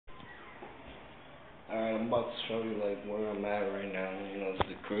I'm about to show you like where I'm at right now. It's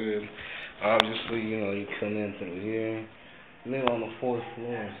the crib. Obviously, you come in through here. I live on the fourth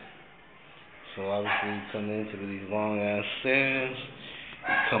floor. So obviously you come in through these long ass stairs.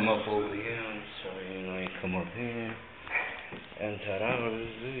 You come up over here. So you come up here. And ta-da,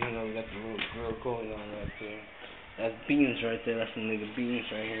 we got the little grill going on right there. That's Beans right there. That's the nigga Beans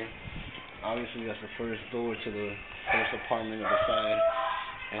right here. Obviously that's the first door to the first apartment of the side.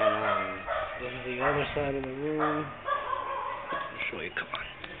 And this is the other side of the room. I'll show you, come on.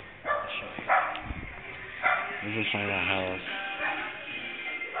 I'll show you. This is inside the house.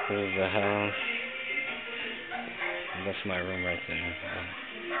 This is the house. And that's my room right there.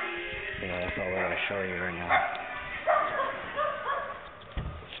 That's all we're gonna show you right now.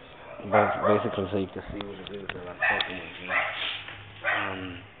 But basically so you can see what it is that I'm fucking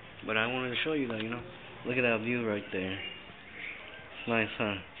with, But I wanted to show you that, Look at that view right there. It's nice,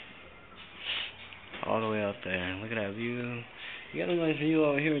 huh? All the way out there. Look at that view. You got a nice view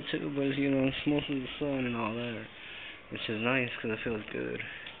out here too, but it's mostly the sun and all that, which is nice because it feels good.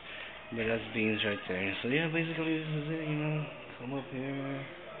 But that's Beans right there. So yeah, basically this is it, Come up here,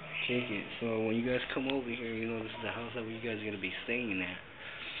 take it. So when you guys come over here, this is the house that you guys are gonna be staying at.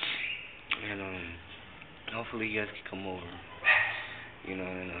 And hopefully you guys can come over, and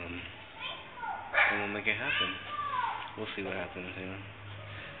we'll make it happen. We'll see what happens,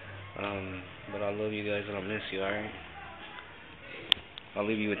 But I love you guys and I miss you, alright? I'll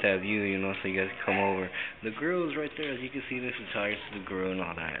leave you with that view, so you guys can come over. The grill is right there, as you can see. This is ties to the grill and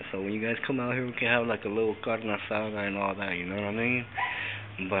all that. So when you guys come out here, we can have like a little carne asada and all that, you know what I mean?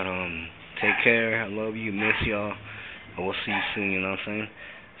 But take care. I love you, miss y'all. And we'll see you soon, you know what I'm saying?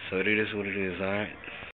 So it is what it is, alright?